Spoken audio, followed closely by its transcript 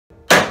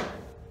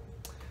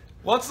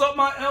What's up,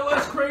 my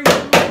LS Crazed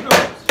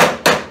Amigos?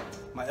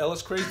 My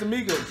LS Crazed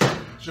Amigos.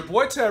 It's your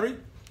boy Terry,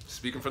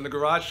 speaking from the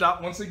garage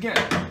shop once again.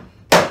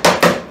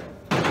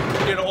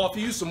 Here to offer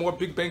you some more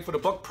big bang for the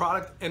buck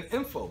product and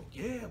info.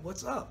 Yeah,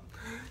 what's up?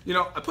 You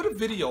know, I put a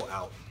video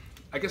out,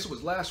 I guess it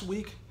was last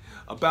week,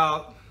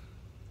 about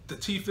the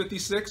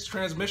T-56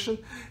 transmission,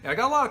 and I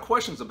got a lot of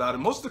questions about it.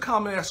 Most of the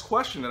common asked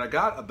question that I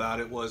got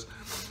about it was,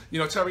 you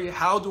know, Terry,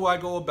 how do I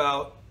go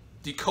about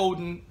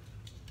decoding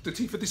the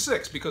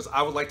T-56, because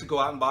I would like to go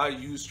out and buy a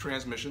used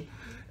transmission,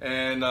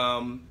 and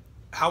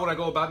how would I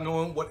go about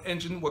knowing what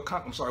engine, what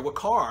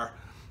car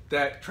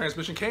that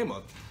transmission came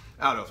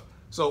out of?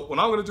 So what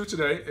I'm going to do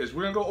today is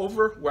we're going to go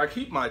over where I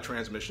keep my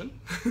transmission,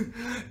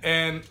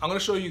 and I'm going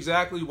to show you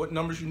exactly what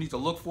numbers you need to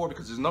look for,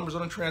 because there's numbers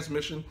on the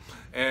transmission,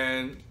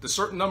 and the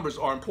certain numbers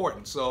are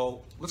important.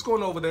 So let's go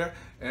on over there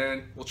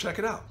and we'll check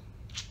it out.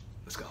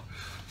 Let's go.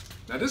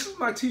 Now this is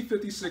my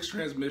T-56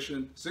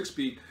 transmission,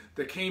 6-speed,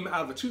 that came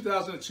out of a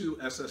 2002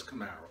 SS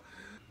Camaro.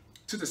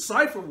 To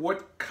decipher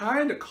what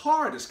kind of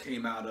car this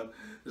came out of,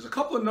 there's a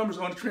couple of numbers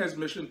on the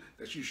transmission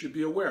that you should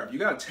be aware of. You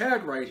got a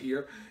tag right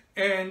here,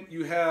 and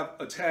you have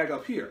a tag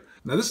up here.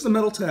 Now this is the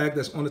metal tag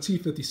that's on the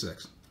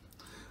T-56.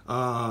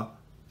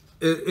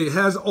 It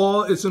has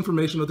all its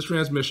information of the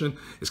transmission.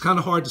 It's kind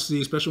of hard to see,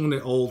 especially when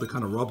they're old. They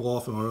kind of rub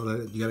off, and all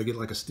that. You got to get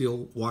like a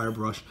steel wire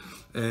brush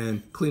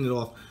and clean it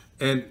off.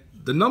 And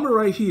the number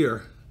right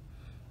here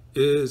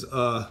is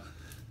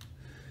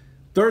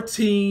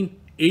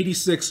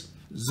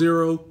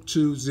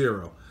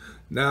 1386020.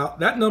 Now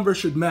that number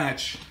should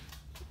match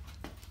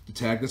the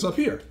tag that's up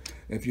here.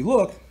 And if you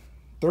look,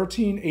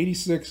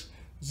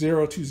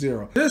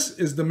 1386020. This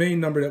is the main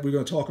number that we're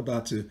going to talk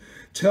about to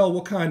tell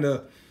what kind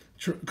of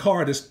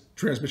car this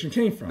transmission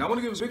came from. Now I want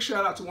to give a big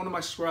shout out to one of my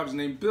subscribers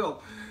named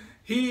Bill.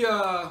 He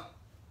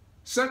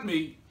sent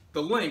me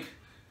the link,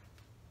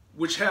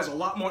 which has a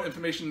lot more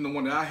information than the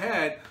one that I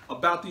had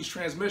about these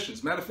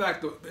transmissions. Matter of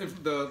fact,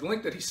 the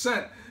link that he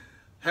sent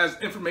has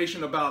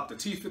information about the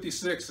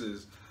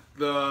T-56s,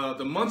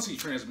 the Muncie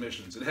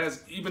transmissions. It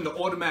has even the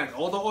automatic,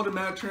 all the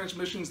automatic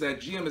transmissions that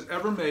GM has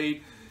ever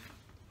made.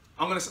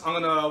 I'm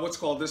gonna what's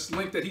called this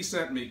link that he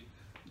sent me,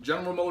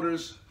 General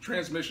Motors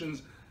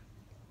transmissions.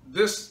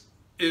 This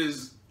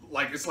is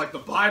like, it's like the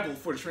Bible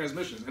for the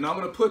transmissions, and I'm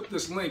gonna put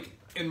this link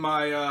in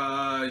my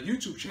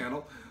YouTube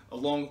channel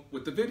along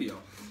with the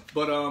video.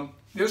 But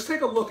let's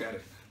take a look at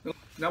it.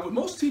 Now with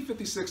most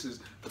T-56s,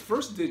 the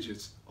first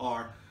digits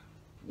are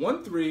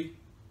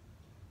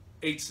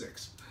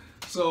 1386.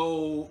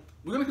 So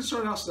we're going to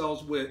concern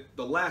ourselves with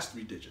the last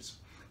three digits.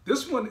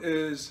 This one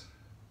is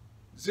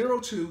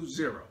 020.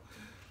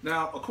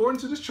 Now according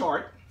to this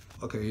chart,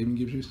 okay, even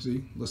gives you,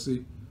 see, let's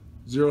see,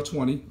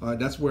 020. All right,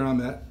 that's where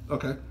I'm at.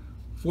 Okay,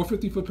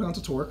 450 foot-pounds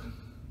of torque,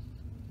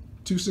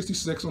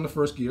 266 on the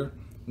first gear,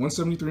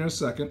 173 on the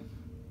second,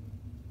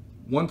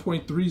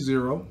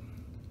 1.30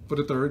 for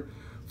the third.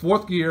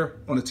 Fourth gear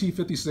on the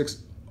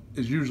T-56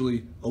 is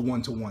usually a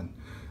 1-to-1.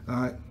 All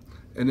right,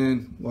 and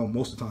then, well,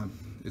 most of the time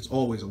it's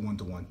always a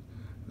 1-to-1.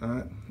 All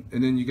right,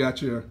 and then you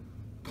got your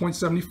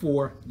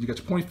 0.74, you got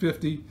your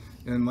 0.50,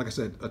 and like I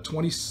said, a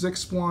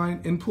 26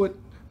 spline input,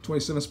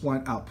 27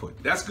 spline output.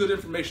 That's good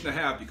information to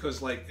have,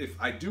 because like if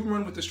I do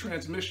run with this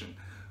transmission,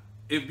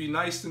 it'd be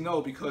nice to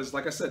know, because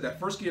like I said, that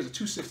first gear is a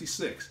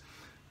 266.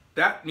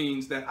 That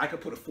means that I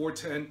could put a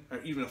 410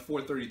 or even a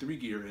 433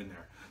 gear in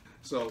there.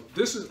 So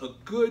this is a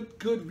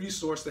good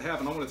resource to have,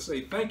 and I want to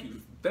say thank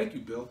you,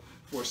 Bill,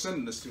 for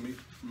sending this to me.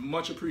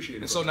 Much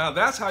appreciated. And so now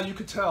that's how you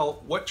could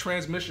tell what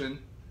transmission,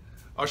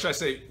 or should I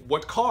say,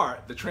 what car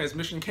the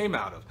transmission came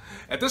out of.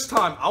 At this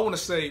time, I want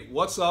to say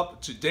what's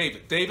up to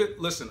David. David,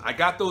 listen, I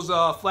got those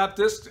flap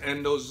discs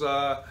and those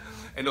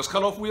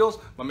cutoff wheels.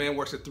 My man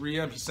works at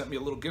 3M. He sent me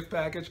a little gift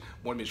package,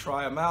 wanted me to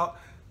try them out.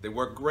 They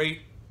work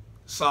great.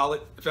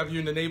 Solid. If ever you're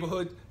in the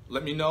neighborhood,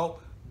 let me know.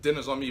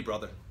 Dinner's on me,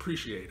 brother.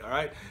 Appreciate it, all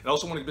right? And I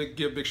also want to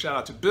give a big shout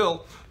out to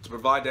Bill to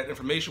provide that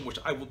information, which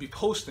I will be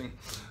posting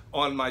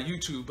on my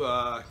YouTube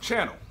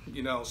channel,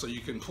 you know, so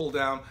you can pull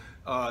down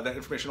that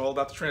information all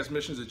about the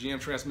transmissions, the GM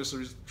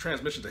transmissions,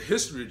 the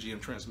history of GM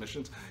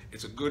transmissions.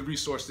 It's a good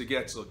resource to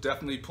get, so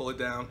definitely pull it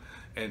down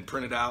and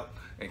print it out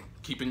and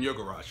keep it in your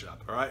garage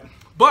shop, all right?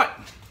 But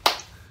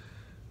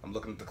I'm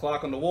looking at the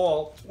clock on the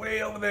wall, it's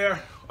way over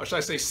there, or should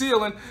I say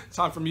ceiling. It's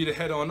time for me to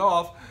head on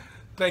off.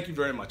 Thank you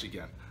very much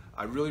again.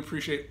 I really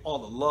appreciate all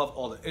the love,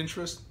 all the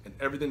interest, and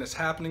everything that's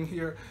happening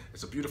here.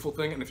 It's a beautiful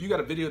thing, and if you got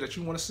a video that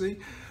you want to see,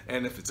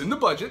 and if it's in the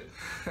budget,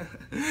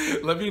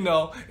 let me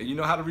know, and you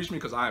know how to reach me,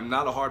 because I am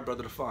not a hard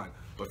brother to find.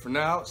 But for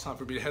now, it's time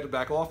for me to head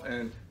back off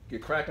and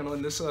get cracking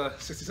on this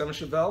 67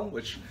 Chevelle,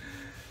 which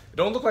it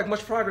don't look like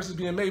much progress is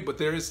being made, but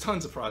there is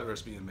tons of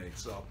progress being made.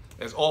 So,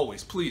 as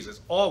always, please,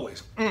 as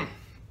always,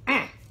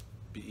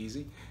 be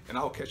easy, and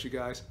I'll catch you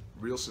guys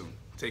real soon.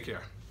 Take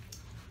care.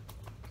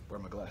 Where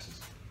are my glasses?